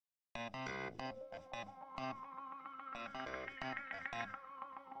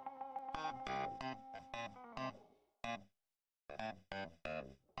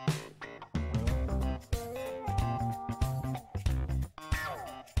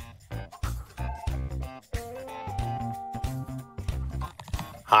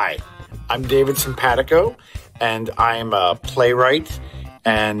Hi, I'm David Simpatico, and I'm a playwright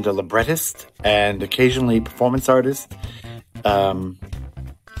and a librettist and occasionally performance artist,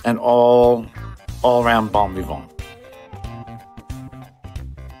 and all around bon vivant.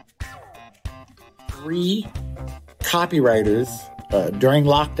 3 copywriters during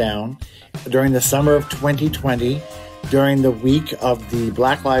lockdown, during the summer of 2020, during the week of the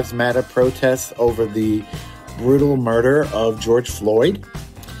Black Lives Matter protests over the brutal murder of George Floyd.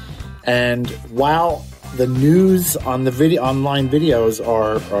 And while the news on the online videos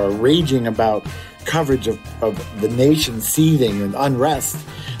are raging about coverage of the nation seething and unrest,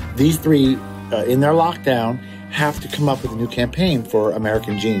 these 3, in their lockdown, have to come up with a new campaign for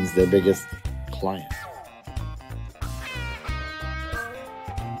American Jeans, their biggest client.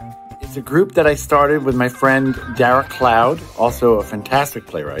 It's a group that I started with my friend Dara Cloud, also a fantastic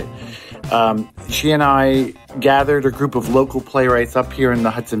playwright. She and I gathered a group of local playwrights up here in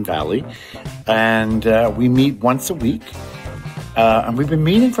the Hudson Valley, and we meet once a week. And we've been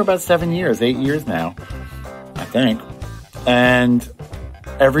meeting for about 8 years now, I think. And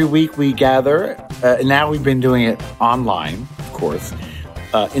every week we gather. Now we've been doing it online, of course.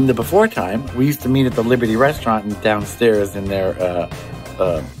 In the before time, we used to meet at the Liberty Restaurant and downstairs in their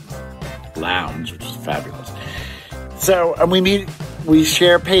lounge, which is fabulous. So, and we meet, we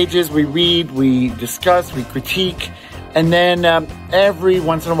share pages, we read, we discuss, we critique, and then every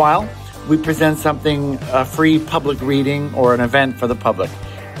once in a while, we present something, a free public reading or an event for the public.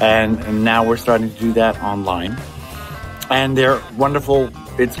 And now we're starting to do that online. And they're wonderful.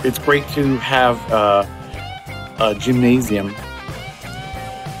 It's great to have a gymnasium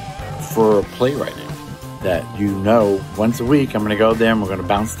for playwriting that once a week I'm going to go there and we're going to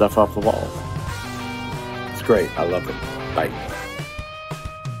bounce stuff off the walls. It's great. I love it. Bye.